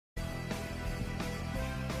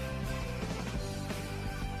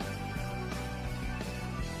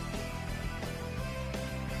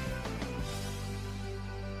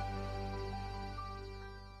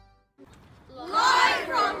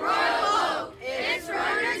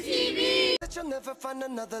never find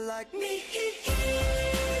another like me.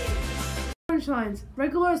 Orange lines: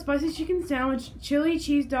 regular spicy chicken sandwich, chili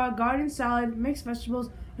cheese dog, garden salad, mixed vegetables,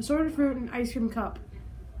 assorted fruit, and ice cream cup.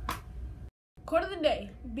 Quote of the day: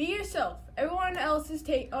 be yourself. Everyone else is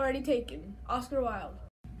already taken. Oscar Wilde.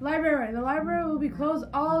 Library: the library will be closed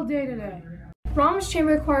all day today. Rom's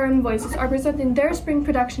Chamber Choir and Voices are presenting their spring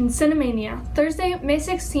production Cinemania, Thursday, May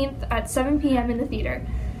 16th at 7 p.m. in the theater.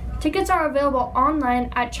 Tickets are available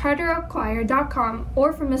online at charteroakchoir.com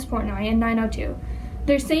or from Miss Portnoy in 902.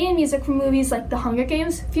 They're singing music from movies like The Hunger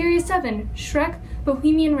Games, Furious 7, Shrek,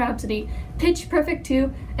 Bohemian Rhapsody, Pitch Perfect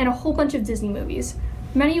 2, and a whole bunch of Disney movies.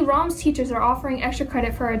 Many ROMS teachers are offering extra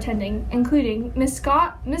credit for attending, including Miss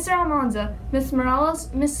Scott, Mr. Almanza, Miss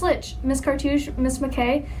Morales, Miss Litch, Miss Cartouche, Miss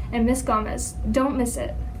McKay, and Miss Gomez. Don't miss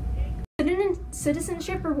it.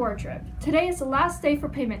 Citizenship Reward Trip. Today is the last day for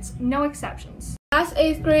payments, no exceptions. Last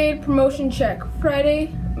 8th grade promotion check,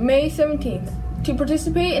 Friday, May 17th. To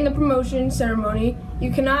participate in the promotion ceremony,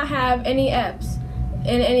 you cannot have any Fs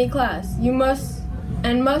in any class. You must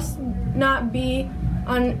not be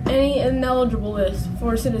on any ineligible list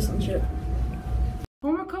for citizenship.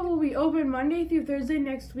 Homework Hub will be open Monday through Thursday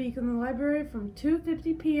next week in the library from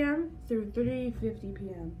 2:50 p.m. through 3:50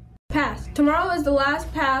 p.m. Pass. Tomorrow is the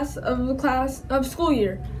last pass of school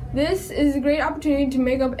year. This is a great opportunity to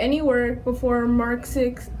make up any work before Mark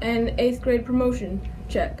 6th and 8th grade promotion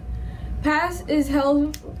check. Pass is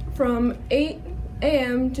held from 8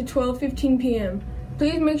 a.m. to 12:15 p.m.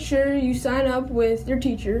 Please make sure you sign up with the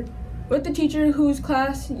teacher whose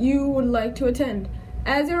class you would like to attend.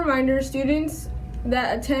 As a reminder, students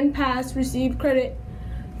that attend Pass receive credit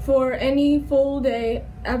for any full day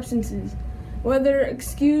absences, whether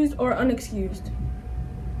excused or unexcused.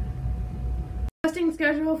 Testing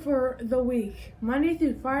schedule for the week, Monday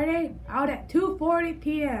through Friday, out at 2:40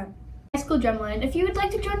 p.m. High School Drumline. If you would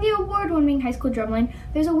like to join the award-winning High School Drumline,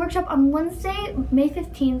 there's a workshop on Wednesday, May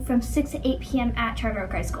 15th from 6 to 8 p.m. at Charter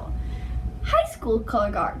Oak High School. High School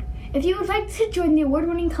Color Guard. If you would like to join the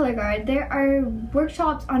award-winning Color Guard, there are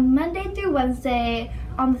workshops on Monday through Wednesday,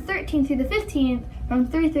 on the 13th through the 15th, from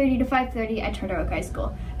 3:30 to 5:30 at Charter Oak High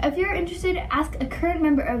School. If you're interested, ask a current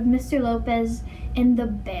member of Mr. Lopez in the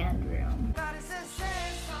band room.